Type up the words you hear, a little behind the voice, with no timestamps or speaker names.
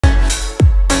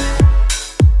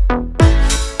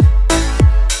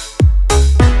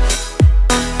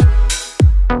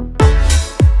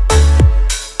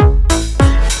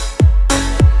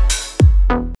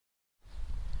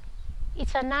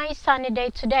nice sunny day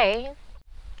today.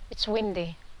 It's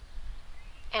windy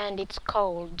and it's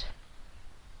cold.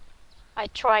 I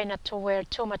try not to wear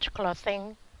too much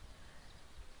clothing,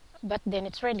 but then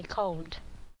it's really cold.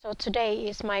 So today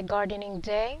is my gardening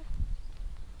day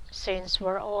since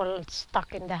we're all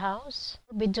stuck in the house.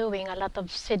 We'll be doing a lot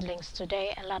of seedlings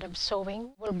today, a lot of sowing.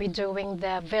 We'll be doing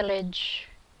the village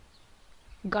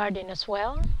garden as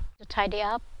well to tidy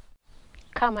up.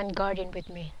 Come and garden with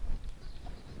me.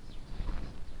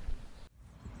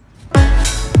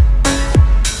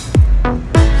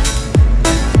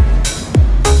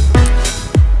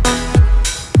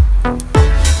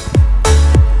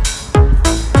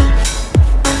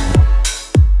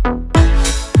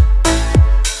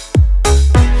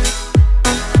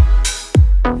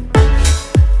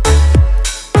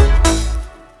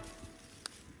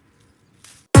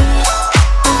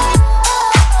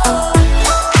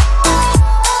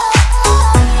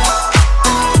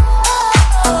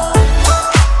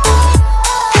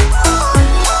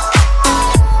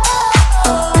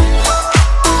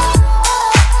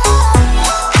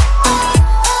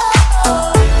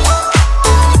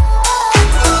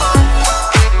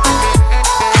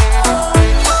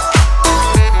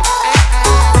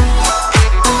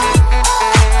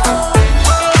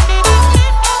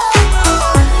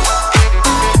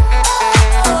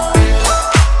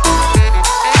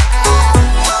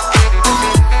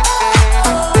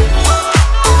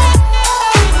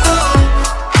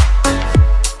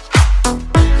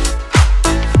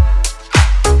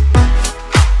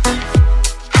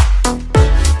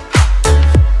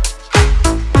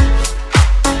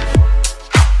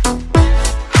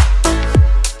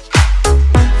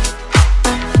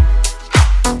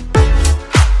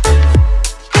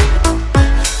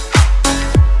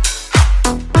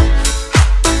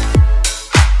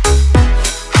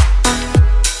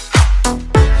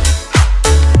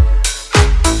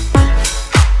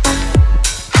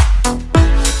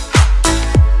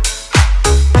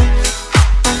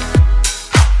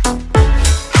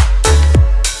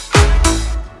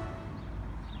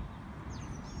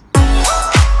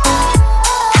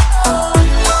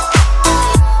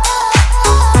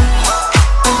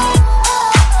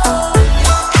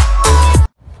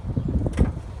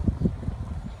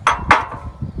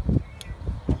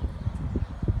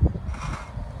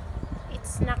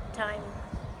 Snack time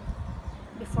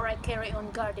before I carry on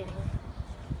gardening.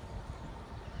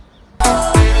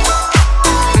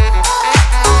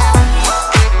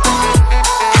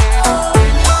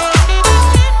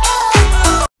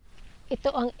 Ito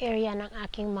ang area ng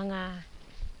aking mga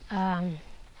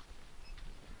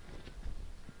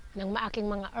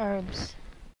herbs.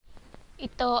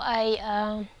 Ito ay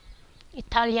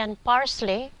Italian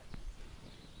parsley.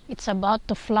 It's about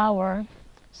to flower.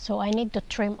 So I need to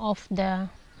trim off the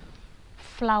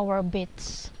flower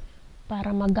bits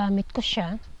para magamit ko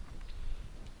siya.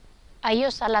 I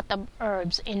use a lot of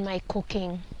herbs in my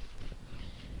cooking.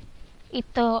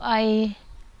 Ito ay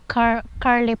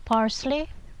curly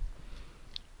parsley.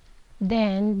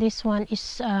 Then this one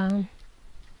is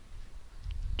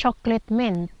chocolate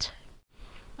mint.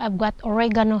 I've got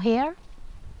oregano here.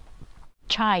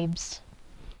 Chives.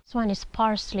 This one is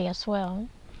parsley as well.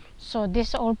 So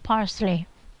this all parsley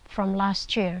from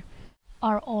last year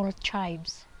are all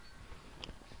chives.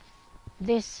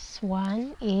 This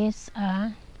one is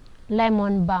a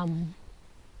lemon balm.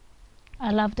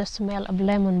 I love the smell of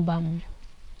lemon balm.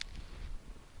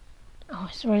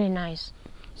 Oh, it's really nice.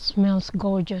 Smells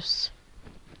gorgeous.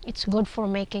 It's good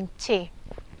for making tea.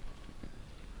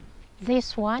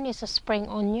 This one is a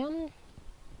spring onion,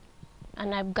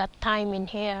 and I've got thyme in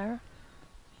here.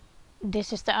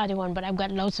 This is the other one, but I've got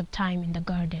loads of thyme in the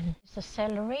garden. It's a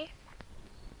celery,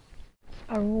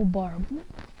 a rhubarb.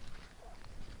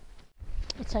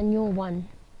 It's a new one.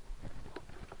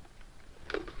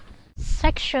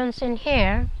 Sections in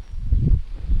here,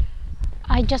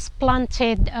 I just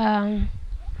planted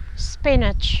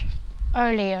spinach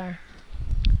earlier.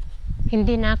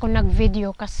 Hindi na ako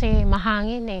nag-video kasi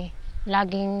mahangin eh.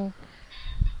 Laging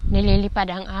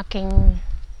nililipad ang aking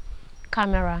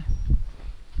camera.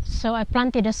 So I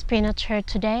planted a spinach here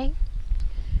today.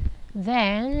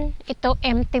 Then ito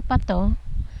empty pa to,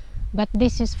 but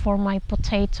this is for my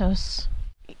potatoes.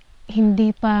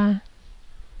 Hindi pa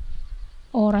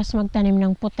oras magtanim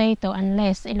ng potato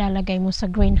unless ilalagay mo sa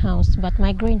greenhouse, but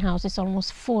my greenhouse is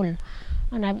almost full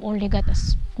and I've only got a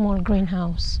small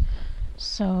greenhouse.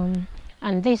 So,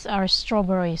 and these are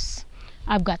strawberries.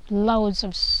 I've got loads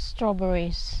of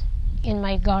strawberries in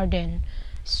my garden.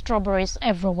 Strawberries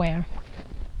everywhere.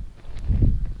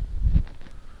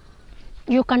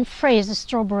 You can freeze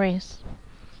strawberries.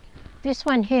 This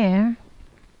one here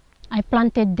I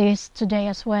planted this today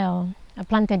as well. I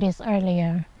planted this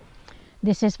earlier.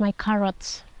 This is my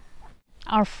carrots.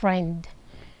 Our friend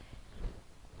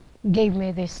gave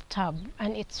me this tub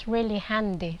and it's really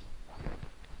handy.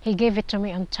 He gave it to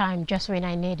me on time just when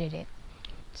I needed it.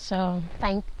 So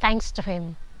thanks to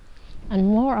him. And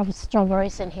more of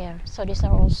strawberries in here. So these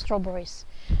are all strawberries.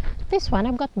 This one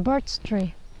I've got birch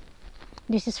tree.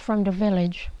 This is from the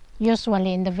village.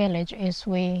 Usually in the village is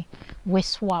we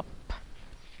swap.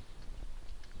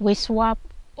 We swap,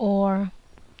 or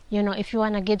you know, if you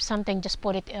want to give something, just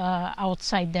put it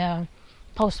outside the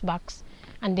post box,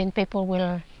 and then people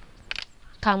will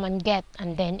come and get.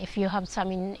 And then if you have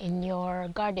some in your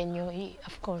garden, you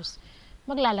of course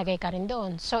maglalagay ka rin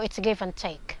doon. So it's give and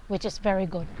take, which is very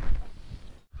good.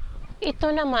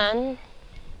 Ito naman,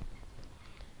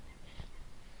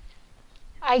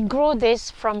 I grew this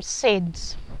from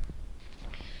seeds.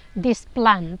 This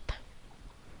plant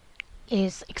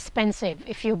is expensive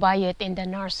if you buy it in the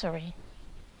nursery.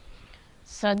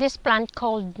 So this plant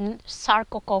called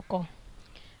sarcococo.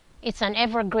 It's an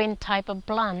evergreen type of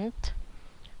plant,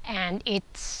 and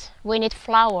it's when it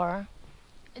flowers,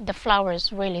 the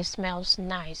flowers really smells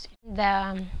nice.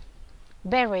 The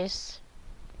berries,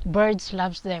 birds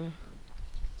loves them.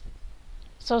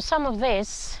 So some of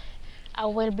this, I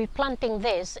will be planting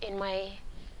this in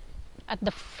at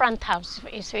the front house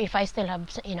if I still have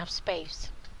enough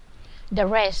space. The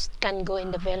rest can go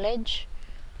in the village.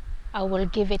 I will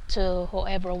give it to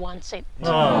whoever wants it.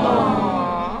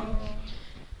 Aww.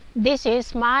 This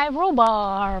is my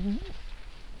rhubarb.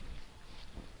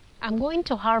 I'm going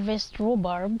to harvest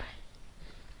rhubarb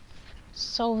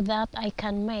so that I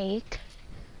can make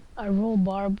a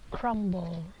rhubarb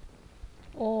crumble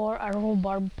or a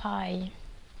rhubarb pie.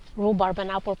 Rhubarb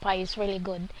and apple pie is really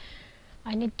good.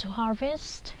 I need to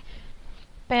harvest,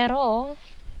 pero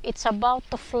it's about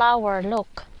to flower.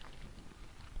 Look,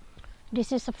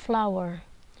 this is a flower.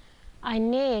 I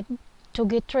need to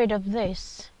get rid of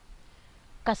this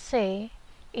kasi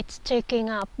it's taking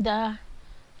up the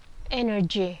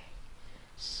energy.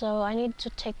 So I need to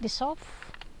take this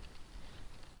off.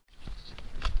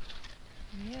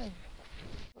 Ayan.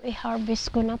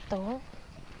 I-harvest ko na to.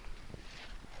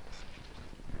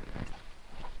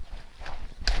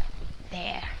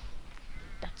 There.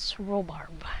 That's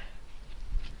rhubarb.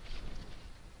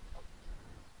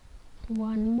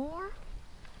 One more.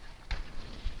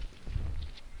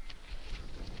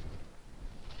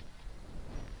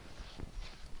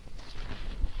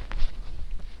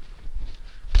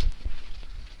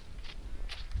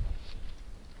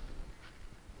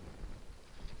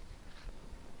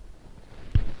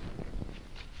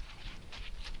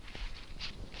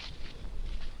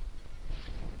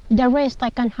 The rest I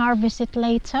can harvest it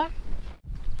later.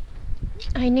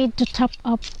 I need to top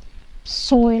up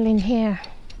soil in here.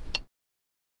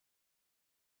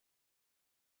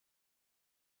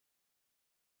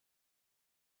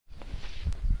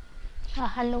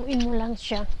 Hahaluin mo lang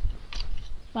siya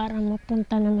para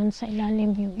mapunta naman sa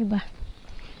ilalim yung iba.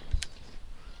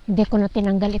 Hindi ko na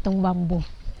tinanggal itong bamboo.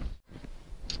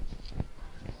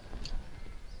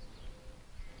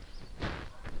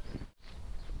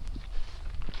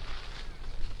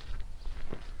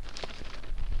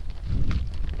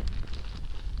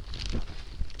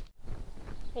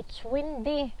 It's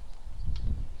windy.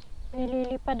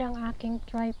 Nililipad ang aking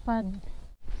tripod.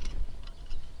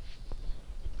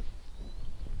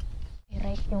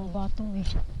 I-right yung bottom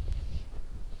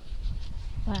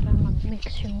para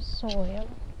mag-mix yung soil.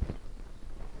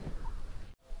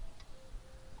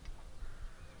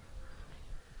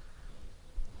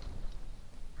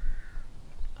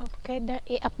 Okay,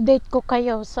 i-update ko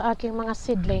kayo sa aking mga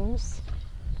seedlings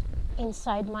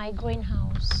inside my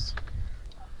greenhouse.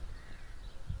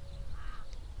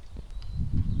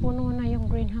 Puno na yung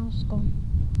greenhouse ko,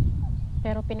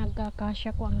 pero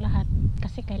pinagkakasya ko ang lahat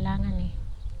kasi kailangan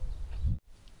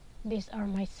These are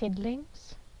my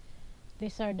seedlings.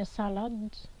 These are the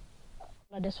salads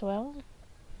as well.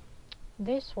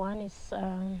 This one is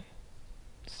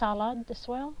salad as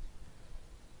well.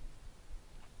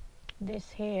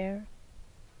 This here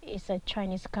is a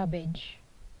Chinese cabbage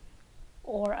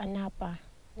or a Napa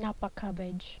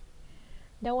cabbage.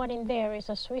 The one in there is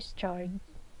a Swiss chard.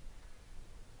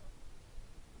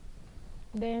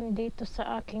 Then dito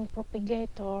sa aking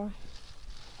propagator,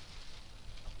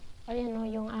 ayan o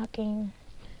yung aking,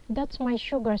 that's my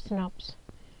sugar snaps.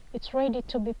 It's ready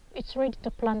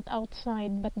to plant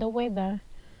outside, but the weather,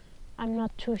 I'm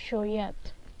not too sure yet.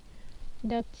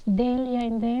 That's dahlia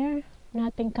in there,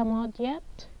 nothing come out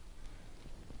yet.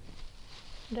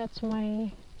 That's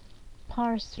my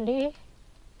parsley,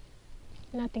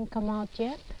 nothing come out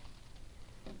yet.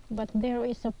 but there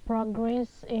is a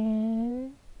progress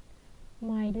in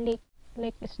my leek.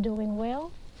 Leek is doing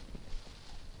well.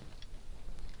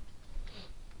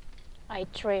 I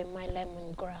trim my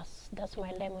lemongrass. That's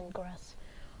my lemongrass.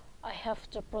 I have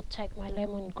to protect my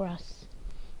lemongrass.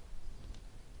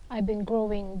 I've been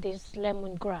growing this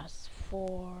lemongrass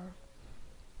for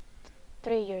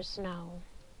 3 years now,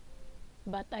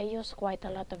 but I use quite a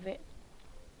lot of it.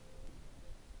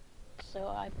 So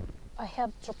I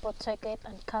have to protect it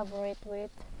and cover it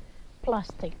with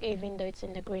plastic, even though it's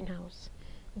in the greenhouse.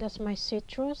 That's my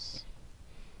citrus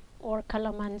or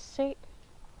calamansi.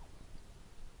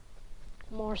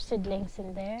 More seedlings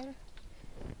in there.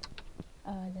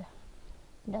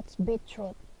 That's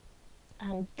beetroot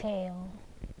and kale.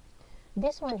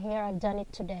 This one here, I've done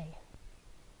it today.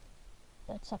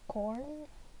 That's a corn.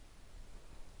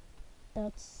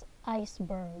 That's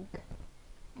iceberg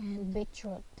and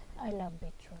beetroot. I love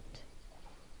beetroot.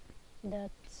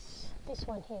 That's this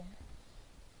one here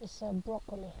is a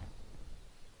broccoli.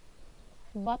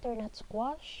 Butternut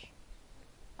squash.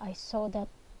 I saw that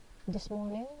this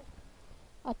morning.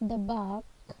 At the back,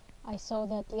 I saw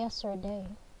that yesterday.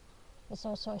 It's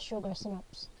also a sugar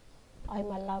snaps. I'm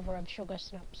a lover of sugar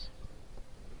snaps.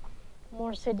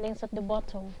 More seedlings at the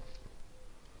bottom.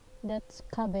 That's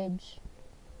cabbage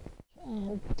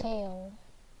and kale.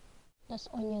 There's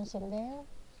onions in there.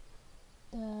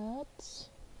 That's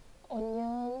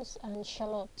onions and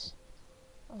shallots.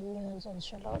 Onions and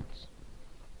shallots.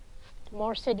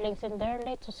 More seedlings in there,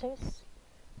 lettuces.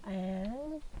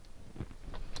 And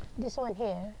this one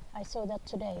here, I saw that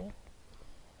today.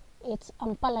 It's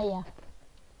ampalaya,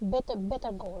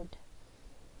 bitter gourd,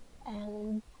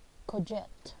 and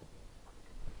courgette.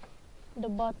 The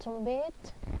bottom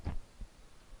bit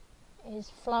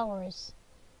is flowers,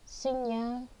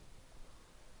 zinnia,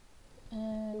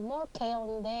 and more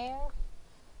kale in there,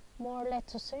 more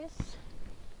lettuces.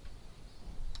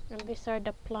 And these are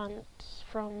the plants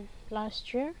from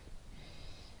last year,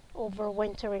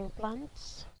 overwintering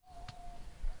plants.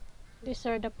 These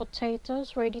are the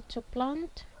potatoes ready to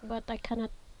plant, but I cannot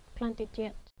plant it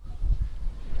yet.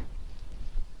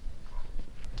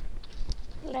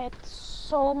 Let's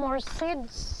sow more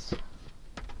seeds.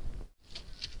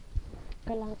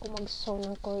 Kailangan ko mag-sow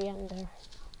ng coriander.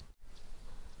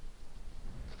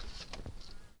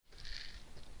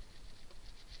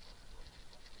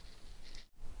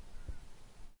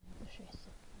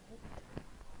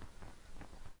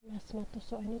 Last na to,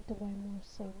 so I need to buy more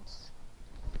seeds.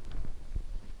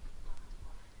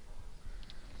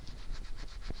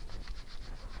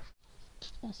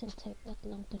 Doesn't take that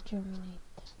long to germinate.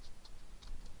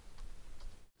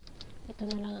 Ito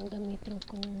na lang ang gamitin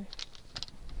kong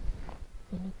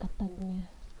pinakatag niya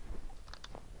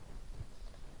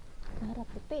para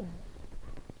tipid.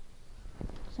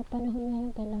 Sa panahon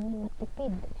ngayon kailangan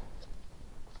matipid.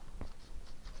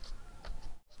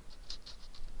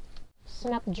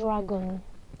 Snapdragon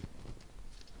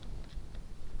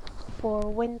for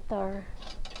winter.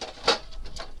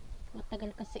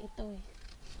 Matagal kasi ito eh.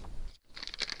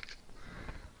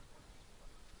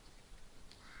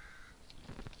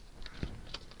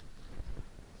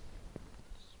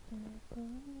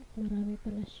 Marami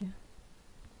pala siya.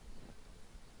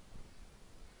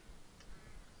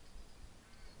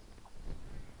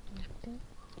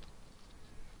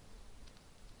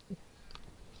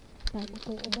 Bago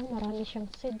kung iba, marami siyang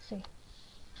seeds eh.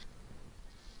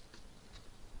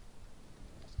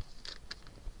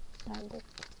 Bago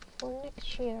for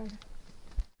next year.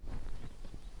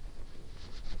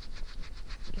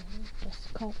 Okay, just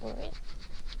cover it.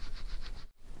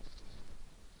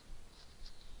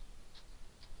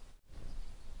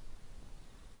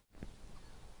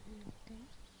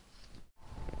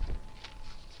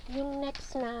 Yung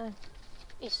next na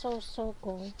isoso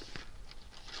ko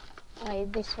ay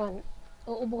this one.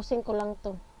 Uubusin ko lang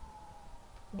to.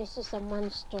 This is a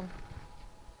monster.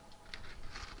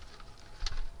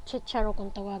 Chicharo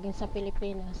kung tawagin sa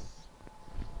Pilipinas.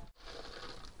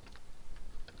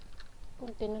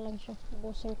 Kunti na lang siya.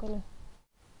 Ubusin ko na.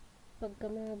 Pagka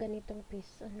mga ganitong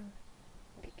piece,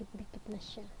 dikit-dikit na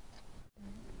siya.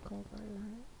 Cover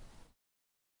lang.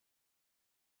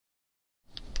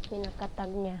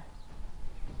 Pinakatag niya.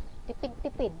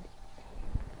 Tipid-tipid.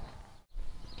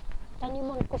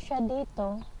 Taniman ko siya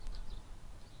dito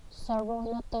sa row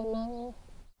na to ng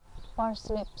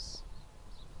parsnips.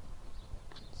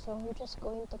 So I'm just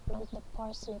going to plant the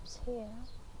parsnips here.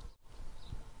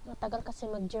 Matagal kasi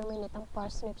mag-germinate ang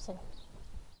parsnips eh.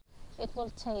 It will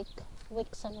take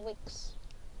weeks and weeks.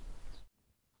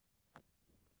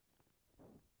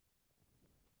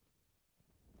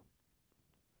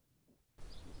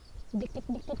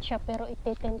 Dikit-dikit siya pero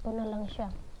ititin ko na lang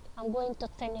siya. I'm going to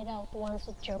thin it out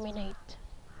once it germinate.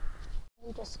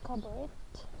 And just cover it.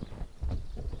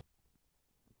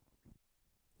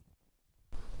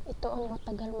 Ito ang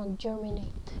matagal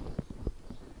mag-germinate.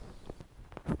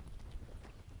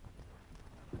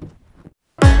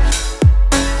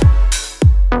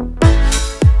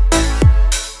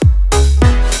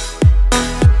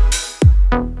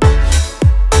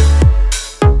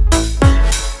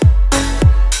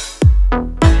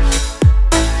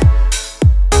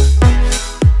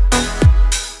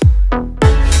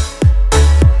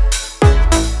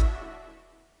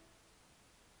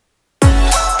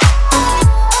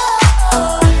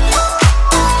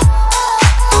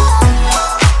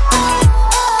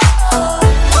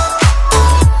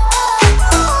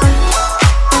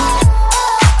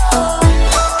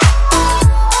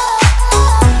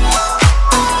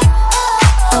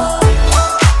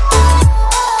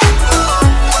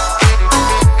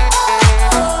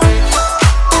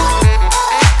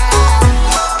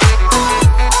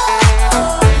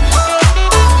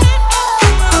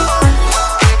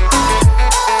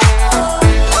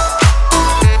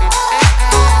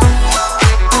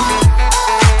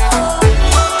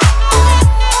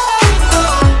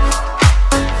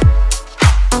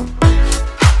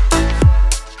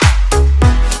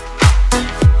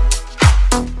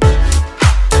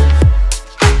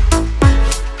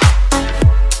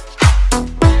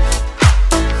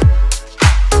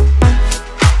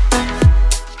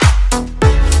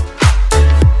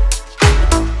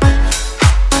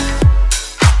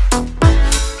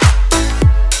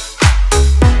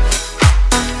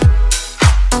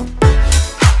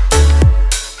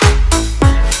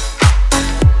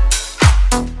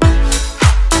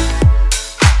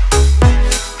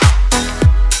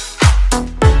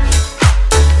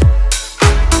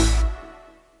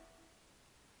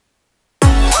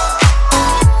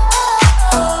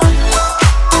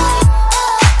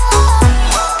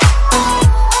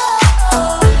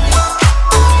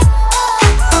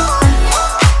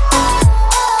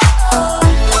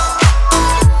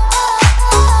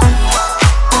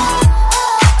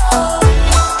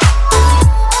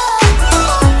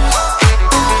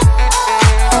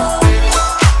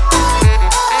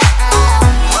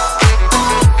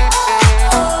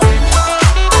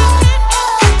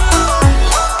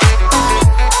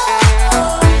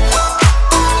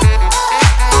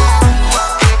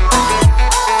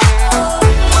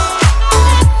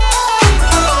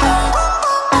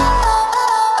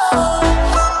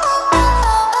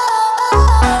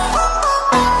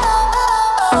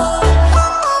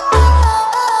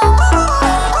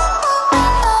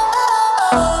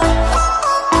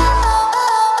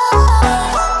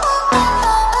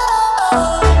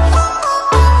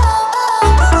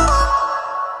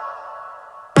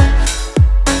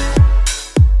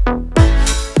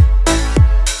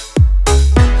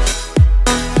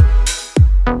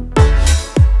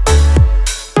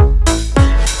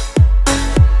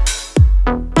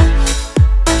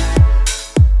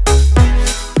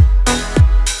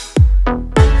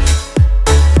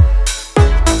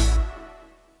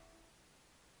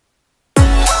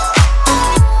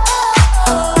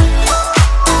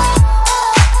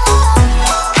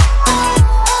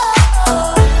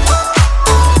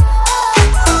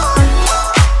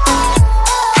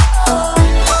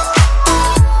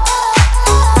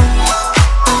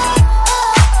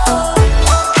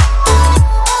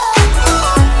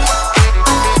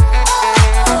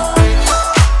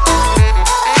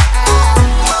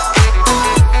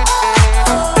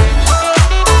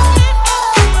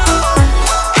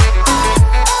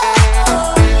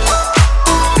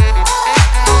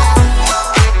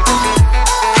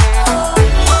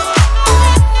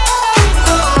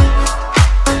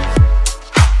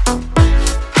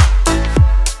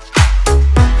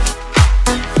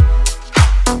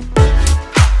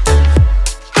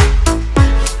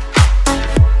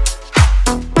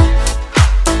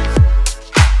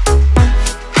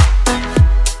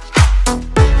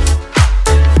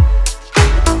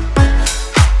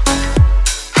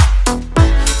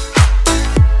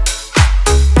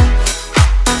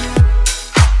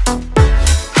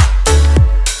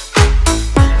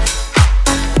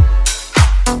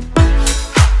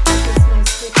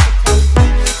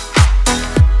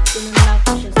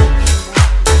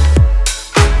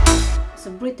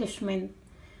 British mint.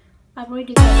 I've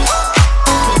already got this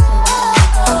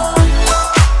in the